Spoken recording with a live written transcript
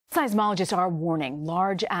Seismologists are warning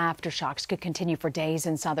large aftershocks could continue for days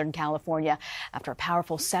in Southern California after a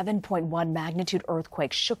powerful 7.1 magnitude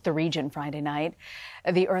earthquake shook the region Friday night.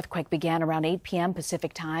 The earthquake began around 8 p.m.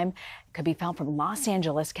 Pacific time. It could be felt from Los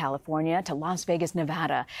Angeles, California to Las Vegas,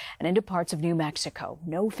 Nevada, and into parts of New Mexico.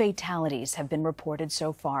 No fatalities have been reported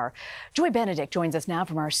so far. Joy Benedict joins us now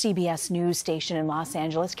from our CBS News station in Los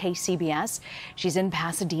Angeles, KCBS. She's in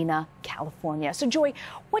Pasadena, California. So, Joy,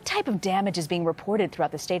 what type of damage is being reported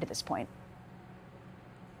throughout the state at this point?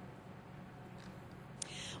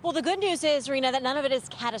 Well, the good news is, Rena, that none of it is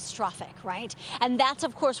catastrophic, right? And that's,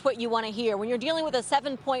 of course, what you want to hear. When you're dealing with a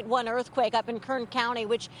 7.1 earthquake up in Kern County,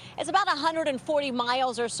 which is about 140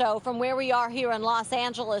 miles or so from where we are here in Los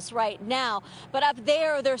Angeles right now. But up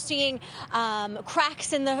there, they're seeing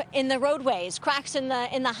cracks in the roadways, cracks in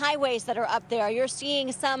the highways that are up there. You're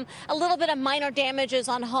seeing a little bit of minor damages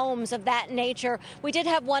on homes of that nature. We did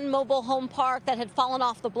have one mobile home park that had fallen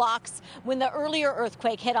off the blocks when the earlier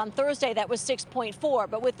earthquake hit on Thursday. That was 6.4.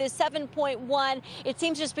 But with this 7.1, it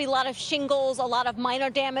seems to just be a lot of shingles, a lot of minor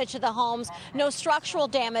damage to the homes, no structural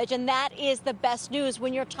damage, and that is the best news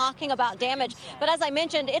when you're talking about damage. But as I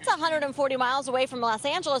mentioned, it's 140 miles away from Los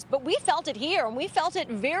Angeles, but we felt it here, and we felt it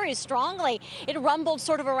very strongly. It rumbled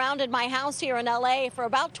sort of around in my house here in LA for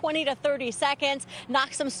about 20 to 30 seconds,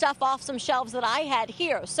 knocked some stuff off some shelves that I had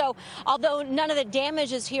here. So although none of the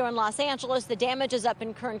damage is here in Los Angeles, the damage is up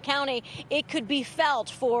in Kern County, it could be felt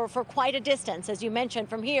for quite a distance, as you mentioned,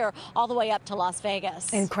 from here all the way up to Las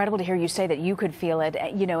Vegas. Incredible to hear you say that you could feel it,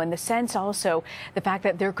 you know, in the sense also the fact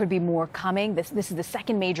that there could be more coming. This is the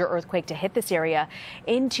second major earthquake to hit this area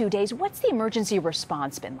in 2 days. What's the emergency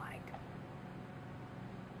response been like?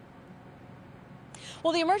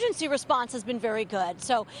 Well, the emergency response has been very good.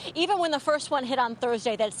 So even when the first one hit on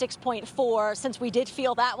Thursday, that 6.4, since we did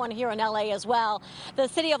feel that one here in LA as well, the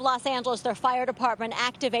city of Los Angeles, their fire department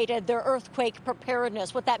activated their earthquake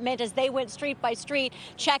preparedness. What that meant is they went street by street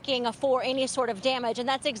checking for any sort of damage. And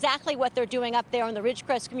that's exactly what they're doing up there in the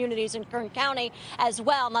Ridgecrest communities in Kern County as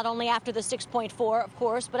well, not only after the 6.4, of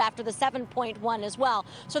course, but after the 7.1 as well.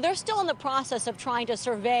 So they're still in the process of trying to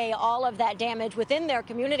survey all of that damage within their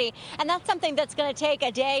community. And that's something that's going to take a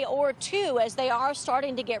day or two as they are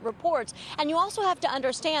starting to get reports. And you also have to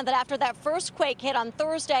understand that after that first quake hit on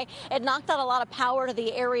Thursday, it knocked out a lot of power to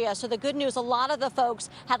the area. So the good news, a lot of the folks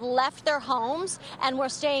had left their homes and were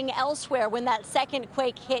staying elsewhere when that second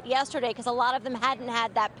quake hit yesterday, because a lot of them hadn't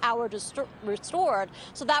had that power restored.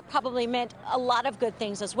 So that probably meant a lot of good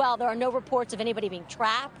things as well. There are no reports of anybody being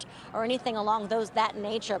trapped or anything along that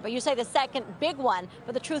nature. But you say the second big one,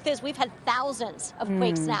 but the truth is we've had thousands of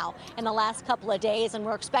quakes now in the last couple of days, and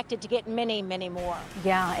we're expected to get many, many more.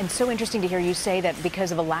 Yeah, and so interesting to hear you say that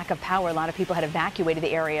because of a lack of power, a lot of people had evacuated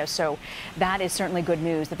the area. So that is certainly good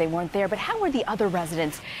news that they weren't there. But how were the other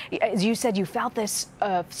residents? As you said, you felt this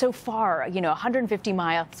so far, 150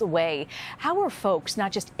 miles away. How are folks,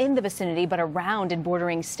 not just in the vicinity, but around in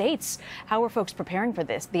bordering states, how are folks preparing for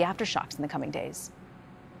this, the aftershocks in the coming days?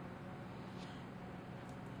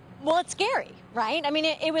 Well, it's scary, right? I mean,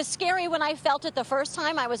 it was scary when I felt it the first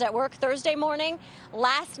time. I was at work Thursday morning.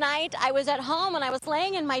 Last night, I was at home and I was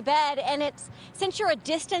laying in my bed, and since you're a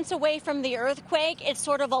distance away from the earthquake, it's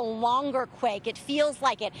sort of a longer quake. It feels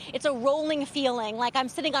like it. It's a rolling feeling, like I'm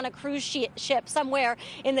sitting on a cruise ship somewhere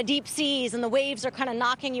in the deep seas, and the waves are kind of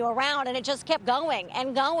knocking you around, and it just kept going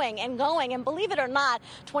and going and going. And believe it or not,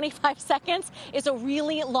 25 seconds is a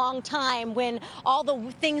really long time when all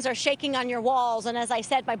the things are shaking on your walls. And as I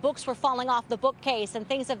said, my books were falling off the bookcase and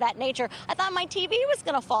things of that nature. I thought my TV was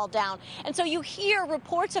going to fall down. And so you hear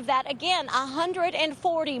reports of that, again,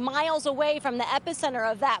 140 miles away from the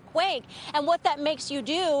epicenter of that quake. And what that makes you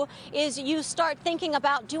do is you start thinking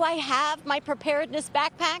about, do I have my preparedness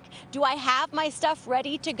backpack? Do I have my stuff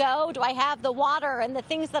ready to go? Do I have the water and the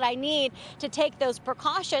things that I need to take those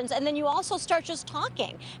precautions? And then you also start just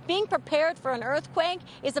talking. Being prepared for an earthquake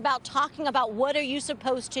is about talking about what are you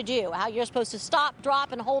supposed to do, how you're supposed to stop,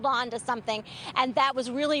 drop, and hold on to something. And that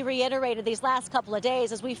was really reiterated these last couple of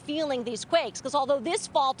days as we're feeling these quakes, because although this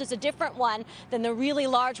fault is a different one than the really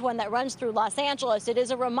large one that runs through Los Angeles, it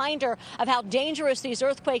is a reminder of how dangerous these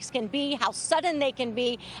earthquakes can be, how sudden they can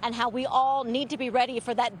be, and how we all need to be ready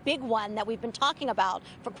for that big one that we've been talking about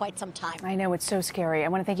for quite some time. I know, it's so scary. I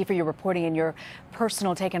want to thank you for your reporting and your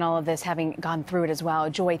personal take on all of this, having gone through it as well.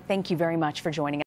 Joy, thank you very much for joining us.